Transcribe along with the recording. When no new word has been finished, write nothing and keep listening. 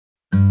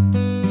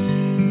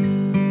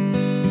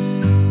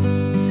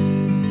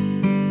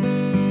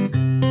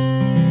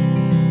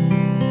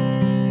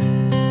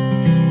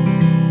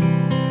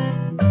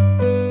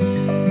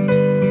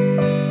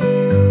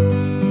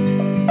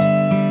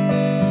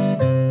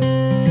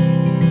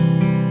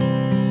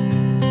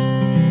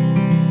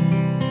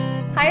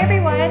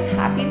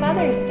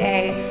Mother's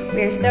Day.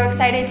 We are so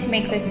excited to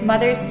make this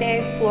Mother's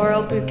Day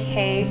floral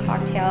bouquet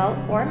cocktail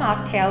or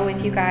mocktail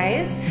with you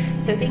guys.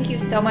 So thank you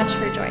so much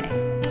for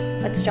joining.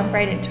 Let's jump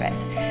right into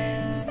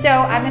it. So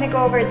I'm going to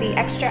go over the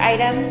extra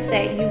items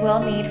that you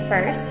will need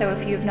first. So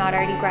if you have not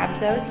already grabbed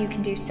those, you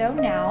can do so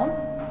now.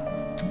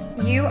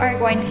 You are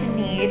going to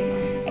need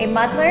a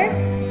muddler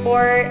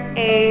or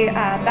a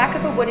back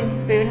of a wooden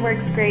spoon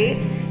works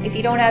great. If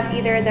you don't have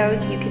either of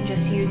those, you can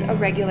just use a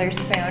regular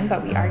spoon,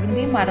 but we are going to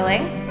be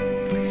muddling.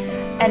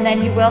 And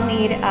then you will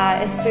need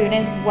a spoon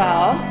as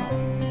well,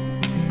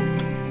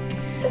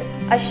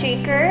 a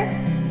shaker,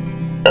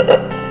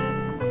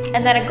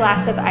 and then a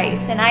glass of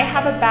ice. And I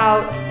have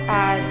about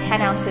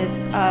 10 ounces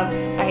of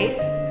ice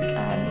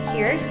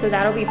here, so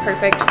that'll be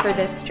perfect for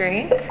this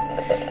drink.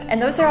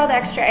 And those are all the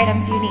extra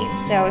items you need.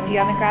 So if you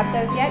haven't grabbed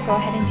those yet, go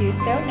ahead and do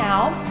so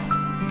now.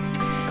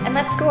 And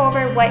let's go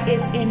over what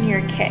is in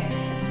your kit.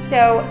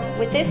 So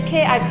with this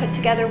kit, I put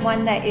together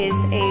one that is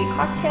a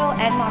cocktail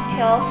and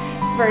mocktail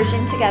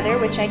version together,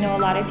 which I know a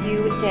lot of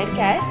you did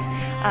get.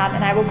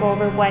 And I will go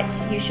over what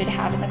you should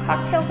have in the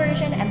cocktail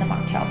version and the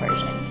mocktail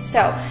version.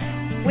 So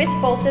with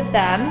both of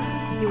them,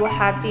 you will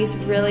have these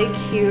really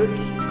cute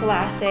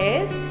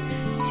glasses,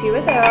 2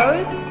 of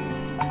those.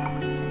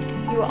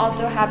 You will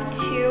also have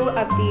 2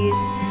 of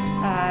these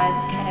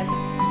kind of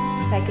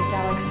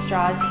psychedelic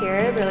straws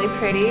here, really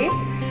pretty.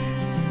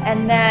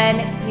 And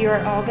then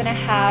you're all gonna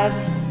have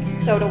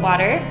soda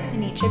water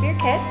in each of your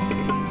kits.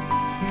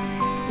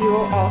 You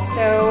will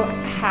also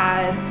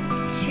have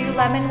 2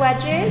 lemon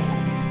wedges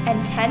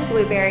and 10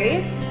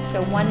 blueberries.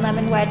 So 1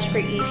 lemon wedge for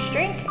each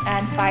drink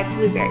and 5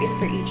 blueberries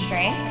for each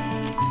drink.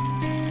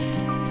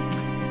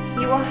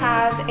 You will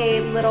have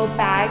a little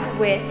bag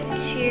with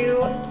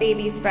 2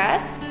 baby's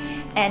breaths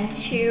and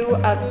 2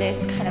 of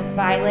this kind of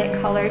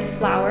violet colored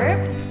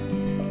flower.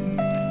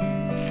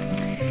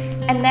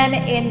 And then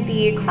in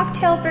the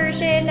cocktail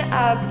version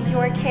of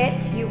your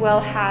kit, you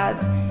will have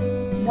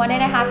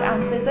 1.5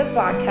 ounces of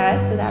vodka,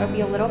 so that'll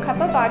be a little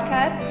cup of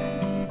vodka.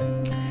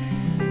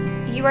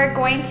 You are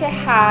going to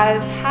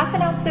have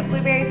 1/2 ounce of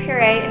blueberry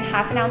puree and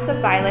 1/2 ounce of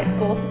violet,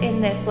 both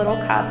in this little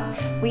cup.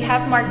 We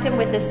have marked them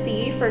with a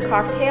C for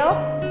cocktail.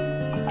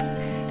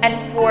 And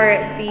for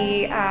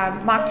the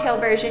mocktail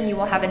version, you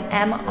will have an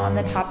M on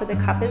the top of the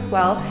cup as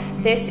well.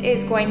 This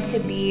is going to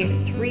be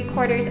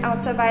 3/4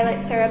 ounce of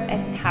violet syrup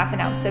and 1/2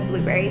 ounce of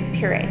blueberry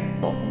puree,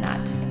 both in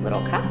that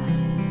little cup.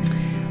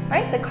 All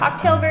right, the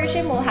cocktail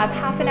version will have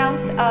 1/2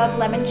 ounce of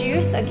lemon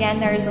juice.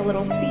 Again, there's a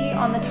little C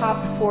on the top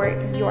for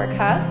your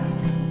cup.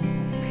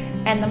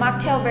 And the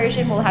mocktail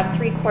version will have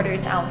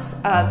 3/4 ounce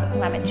of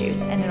lemon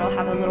juice, and it'll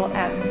have a little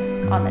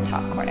M on the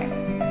top corner.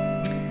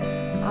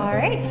 All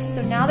right,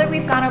 so now that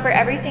we've gone over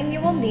everything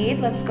you will need,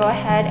 let's go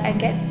ahead and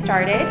get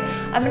started.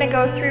 I'm gonna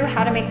go through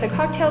how to make the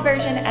cocktail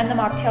version and the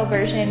mocktail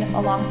version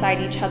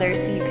alongside each other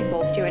so you can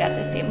both do it at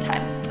the same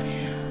time.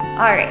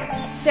 All right,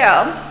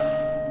 so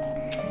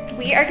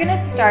we are gonna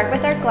start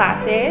with our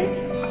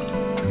glasses.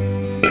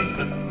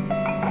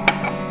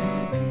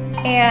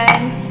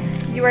 And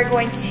you are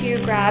going to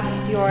grab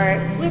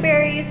your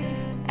blueberries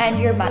and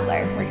your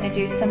muddler. We're gonna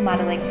do some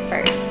muddling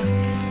first.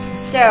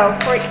 So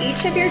for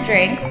each of your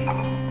drinks,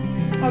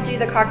 I'll do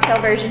the cocktail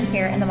version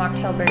here and the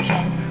mocktail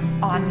version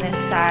on this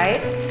side.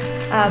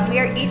 We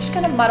are each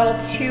gonna muddle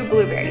 2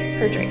 blueberries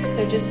per drink.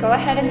 So just go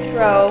ahead and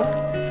throw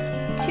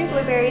 2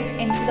 blueberries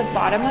into the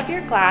bottom of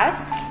your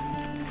glass.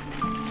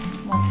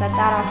 We'll set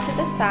that off to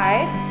the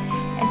side.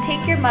 And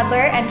take your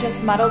muddler and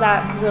just muddle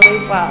that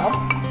really well.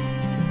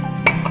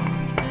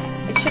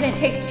 It shouldn't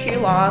take too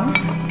long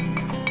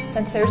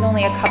since there's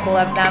only a couple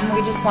of them.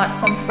 We just want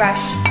some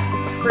fresh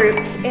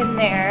fruit in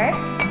there.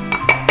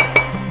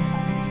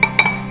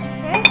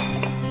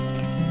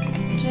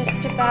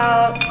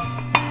 About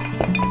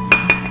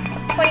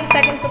 20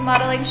 seconds of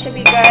muddling should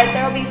be good.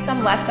 There will be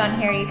some left on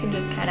here. You can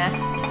just kind of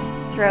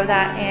throw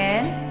that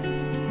in.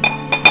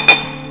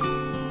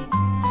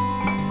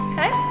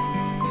 Okay,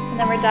 and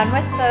then we're done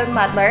with the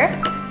muddler.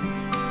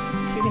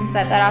 So you can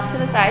set that off to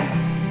the side.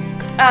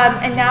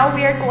 And now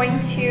we are going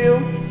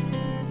to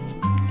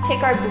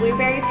take our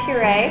blueberry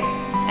puree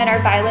and our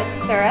violet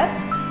syrup,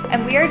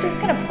 and we are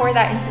just going to pour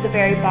that into the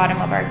very bottom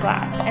of our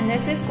glass. And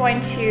this is going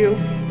to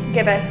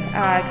give us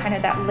kind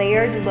of that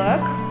layered look.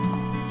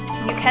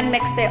 You can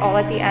mix it all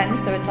at the end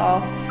so it's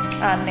all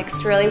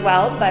mixed really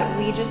well, but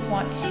we just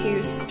want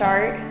to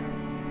start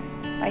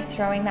by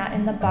throwing that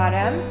in the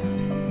bottom.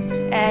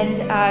 And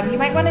you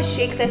might want to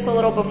shake this a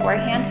little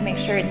beforehand to make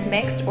sure it's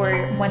mixed,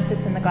 or once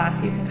it's in the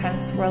glass you can kind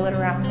of swirl it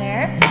around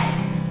there.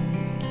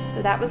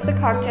 So that was the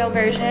cocktail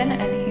version,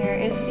 and here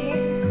is the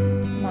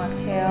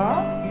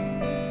mocktail.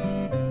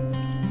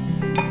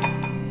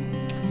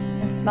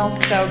 It smells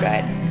so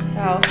good.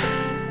 So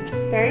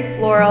very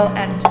floral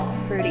and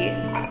fruity,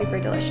 super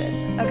delicious.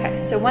 Okay,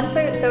 so once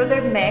those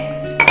are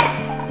mixed,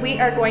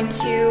 we are going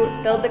to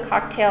build the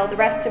cocktail, the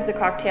rest of the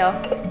cocktail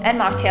and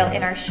mocktail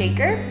in our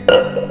shaker.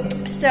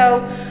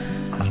 So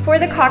for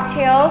the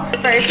cocktail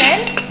version,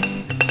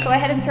 go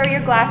ahead and throw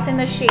your glass in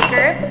the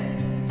shaker,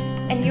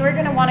 and you are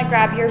gonna wanna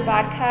grab your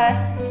vodka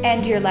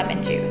and your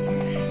lemon juice.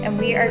 And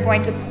we are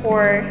going to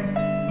pour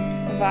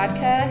the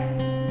vodka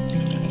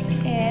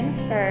in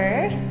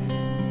first.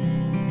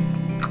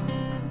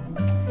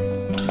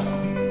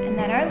 And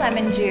then our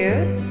lemon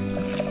juice.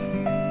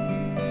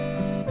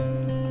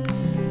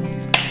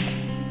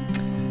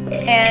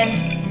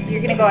 And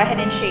you're gonna go ahead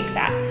and shake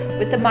that.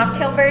 With the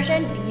mocktail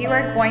version, you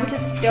are going to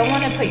still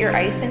want to put your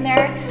ice in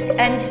there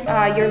and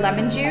your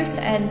lemon juice,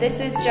 and this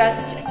is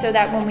just so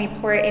that when we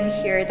pour it in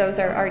here, those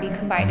are already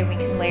combined and we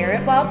can layer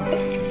it well.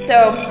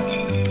 So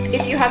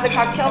if you have the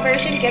cocktail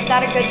version, give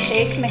that a good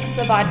shake, mix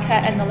the vodka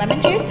and the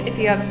lemon juice. If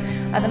you have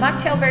the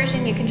mocktail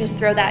version, you can just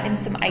throw that in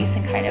some ice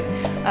and kind of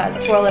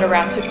swirl it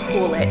around to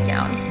cool it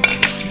down.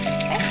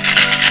 Okay.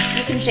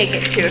 You can shake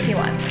it too if you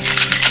want.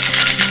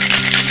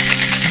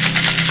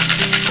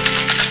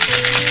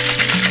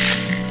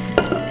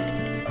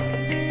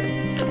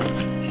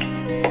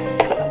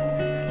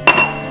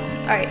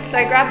 All right, so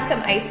I grabbed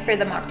some ice for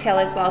the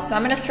mocktail as well. So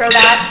I'm gonna throw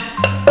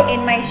that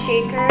in my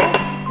shaker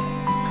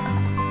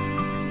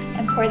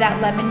and pour that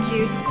lemon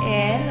juice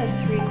in, the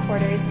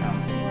 3/4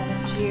 ounce of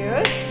lemon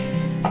juice.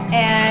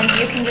 And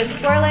you can just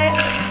swirl it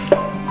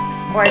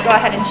or go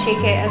ahead and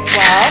shake it as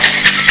well.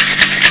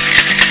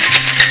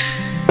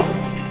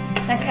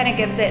 That kind of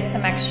gives it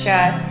some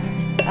extra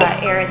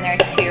air in there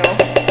too.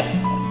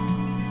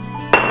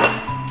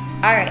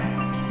 All right,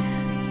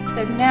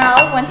 so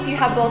now once you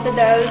have both of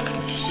those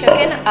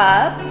shooken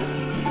up,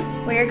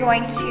 we're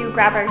going to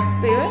grab our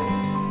spoon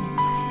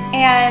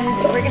and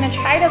we're gonna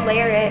try to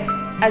layer it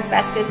as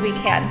best as we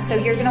can. So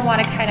you're gonna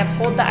wanna kind of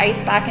hold the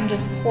ice back and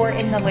just pour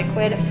in the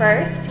liquid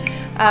first,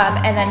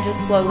 and then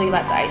just slowly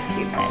let the ice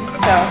cubes in.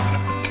 So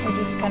we're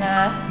just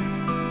gonna,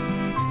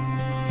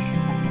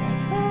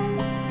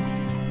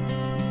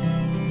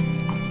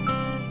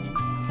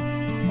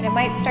 and it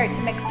might start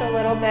to mix a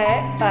little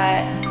bit,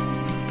 but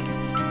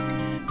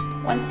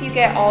once you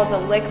get all the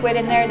liquid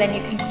in there, then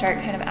you can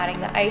start kind of adding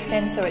the ice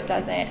in so it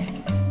doesn't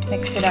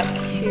mix it up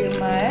too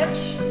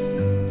much.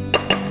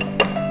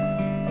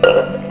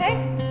 Okay,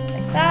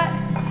 like that.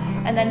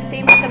 And then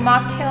same with the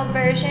mocktail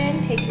version.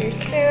 Take your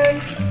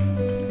spoon,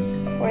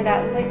 pour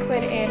that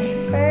liquid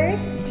in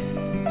first,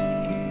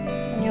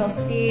 and you'll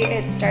see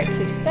it start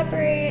to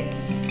separate.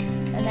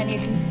 And then you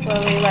can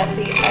slowly let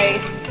the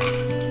ice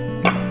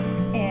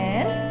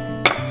in,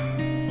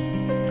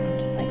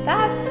 just like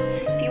that.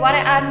 If you want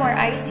to add more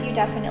ice, you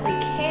definitely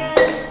can.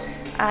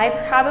 I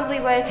probably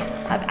would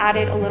have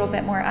added a little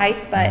bit more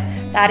ice, but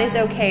that is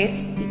okay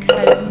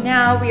because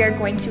now we are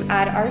going to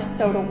add our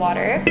soda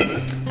water.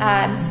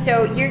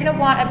 So you're gonna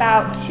want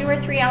about 2 or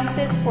 3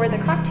 ounces for the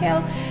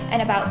cocktail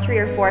and about 3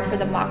 or 4 for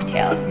the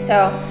mocktail.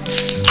 So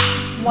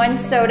 1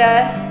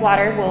 soda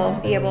water will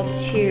be able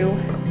to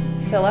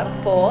fill up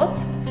both.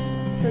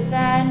 So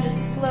then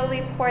just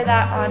slowly pour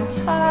that on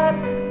top.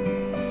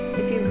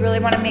 If you really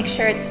want to make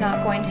sure it's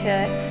not going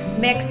to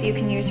mix, you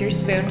can use your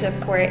spoon to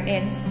pour it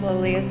in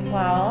slowly as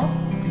well.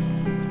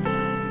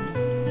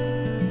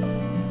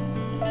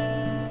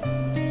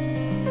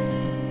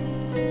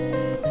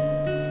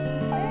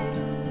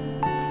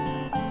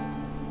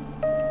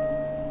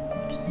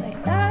 Just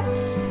like that.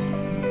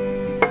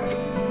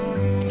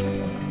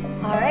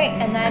 All right,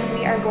 and then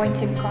we are going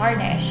to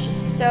garnish.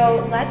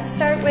 So let's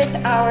start with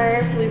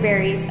our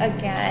blueberries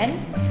again.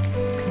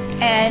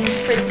 And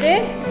for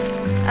this,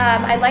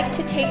 I like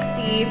to take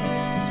the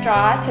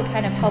straw to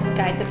kind of help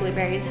guide the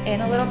blueberries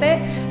in a little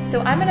bit.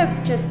 So I'm gonna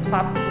just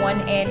plop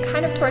one in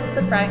kind of towards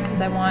the front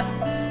because I want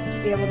to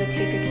be able to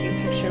take a cute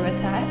picture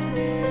with that.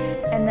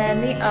 And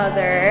then the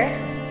other,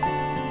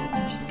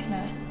 I'm just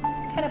gonna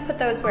kind of put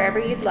those wherever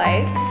you'd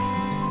like. So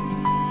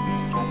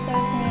just drop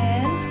those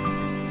in.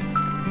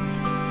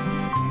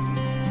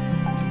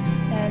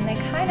 And they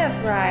kind of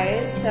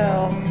rise,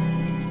 so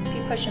if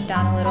you push them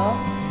down a little,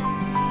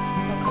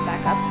 they'll come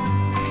back up.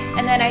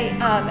 And then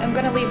I'm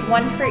gonna leave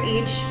one for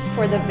each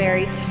for the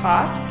very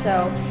top.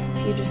 So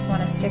if you just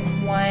wanna stick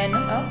one,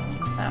 oh,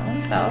 that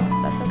one fell,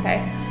 that's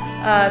okay.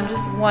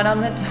 Just one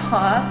on the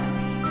top,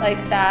 like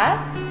that.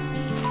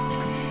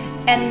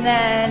 And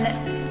then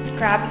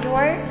grab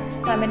your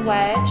lemon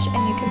wedge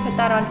and you can put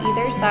that on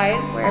either side,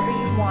 wherever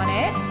you want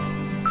it.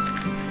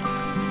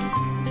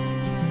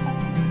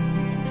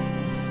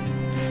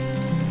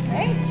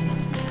 Right.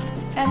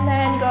 And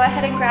then go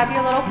ahead and grab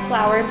your little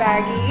flour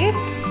baggie.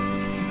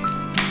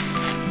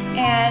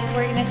 And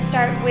we're gonna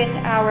start with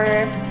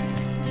our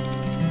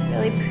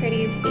really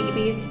pretty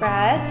baby's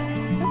breath.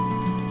 Oops.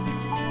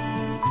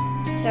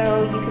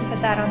 So you can put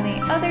that on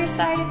the other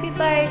side if you'd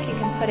like. You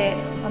can put it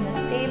on the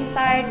same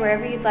side,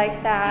 wherever you'd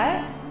like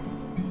that.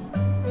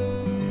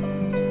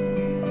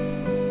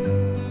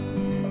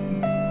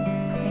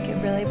 Make it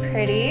really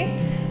pretty.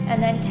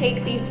 And then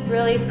take these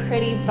really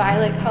pretty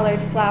violet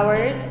colored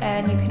flowers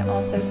and you can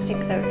also stick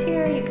those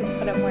here. You can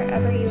put them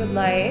wherever you would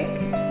like.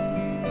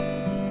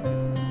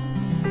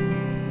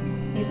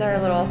 These are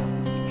a little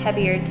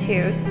heavier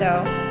too,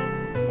 so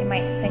they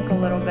might sink a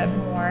little bit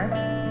more.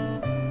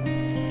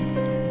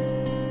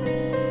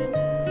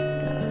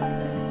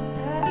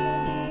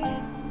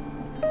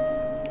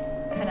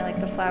 Kind of like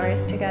the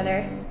flowers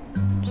together,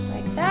 just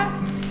like that.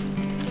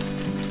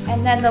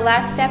 And then the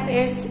last step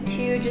is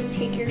to just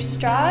take your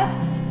straw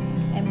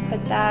and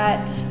put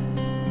that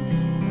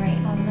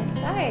right on the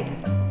side.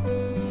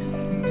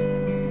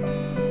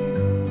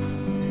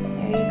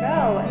 There you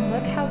go, and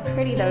look how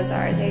pretty those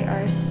are. They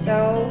are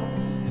so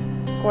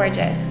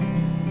gorgeous.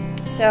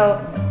 So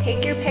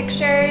take your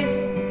pictures,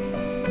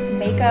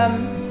 make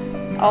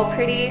them all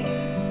pretty,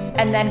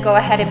 and then go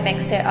ahead and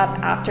mix it up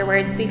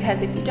afterwards,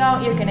 because if you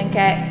don't, you're gonna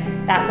get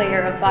that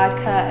layer of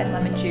vodka and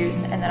lemon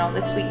juice and then all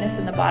the sweetness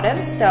in the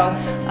bottom. So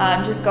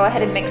just go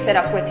ahead and mix it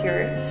up with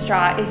your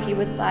straw if you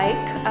would like,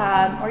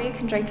 or you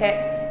can drink it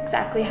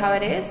exactly how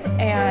it is,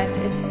 and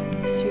it's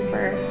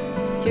super,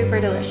 super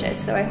delicious.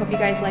 So I hope you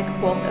guys like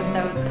both of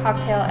those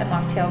cocktail and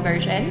mocktail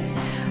versions.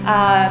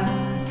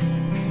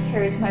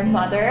 Here's my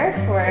mother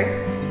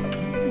for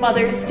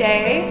Mother's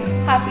Day.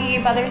 Happy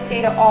Mother's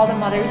Day to all the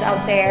mothers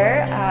out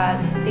there.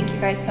 Thank you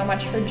guys so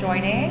much for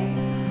joining.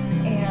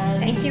 And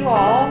thank you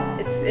all.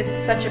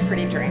 It's such a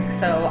pretty drink.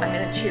 So I'm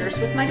gonna cheers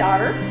with my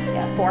daughter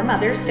for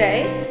Mother's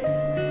Day.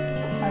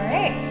 All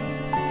right.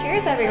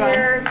 Cheers, everyone.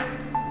 Cheers.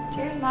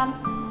 Cheers,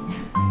 Mom.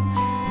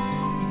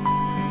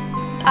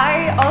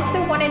 I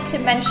also wanted to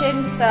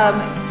mention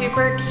some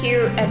super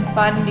cute and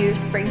fun new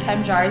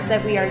springtime jars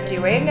that we are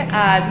doing.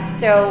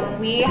 So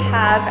we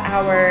have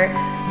our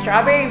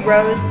strawberry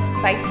rose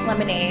spiked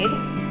lemonade.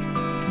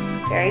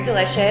 Very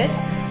delicious.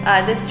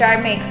 This jar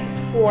makes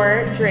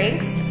 4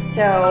 drinks.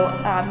 So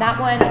that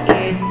one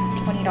is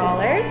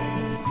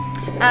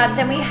 $20.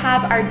 Then we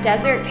have our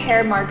desert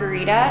pear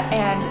margarita,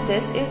 and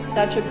this is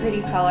such a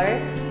pretty color.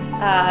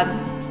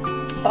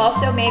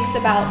 Also makes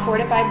about 4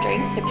 to 5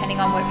 drinks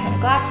depending on what kind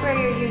of glassware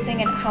you're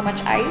using and how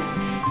much ice.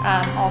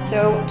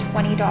 Also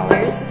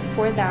 $20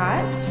 for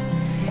that.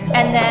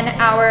 And then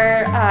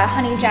our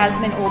honey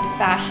jasmine old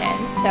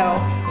fashioned. So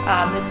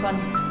this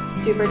one's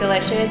super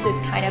delicious.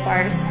 It's kind of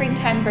our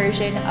springtime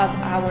version of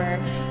our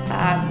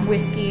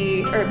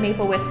whiskey or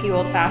maple whiskey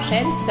old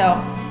fashioned.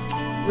 So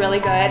really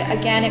good.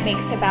 Again, it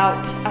makes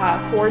about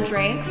 4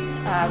 drinks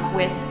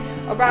with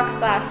a rocks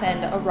glass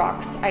and a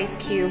rocks ice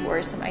cube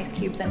or some ice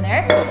cubes in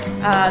there.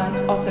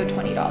 Also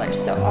 $20.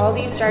 So all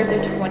these jars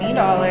are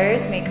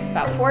 $20, make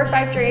about 4 or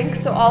 5 drinks.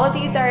 So all of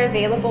these are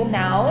available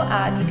now.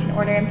 You can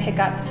order and pick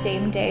up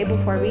same day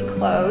before we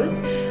close.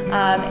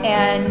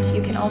 And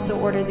you can also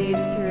order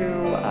these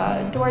through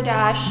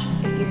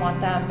DoorDash if you want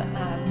them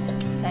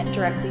sent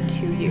directly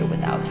to you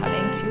without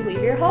having to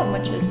leave your home,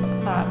 which is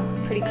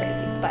pretty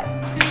crazy. But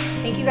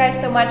thank you guys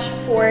so much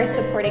for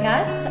supporting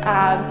us.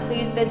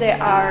 Please visit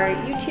our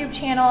YouTube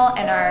channel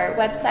and our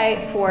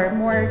website for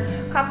more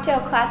cocktail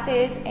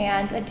classes.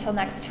 And until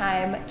next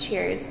time,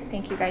 cheers.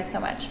 Thank you guys so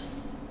much.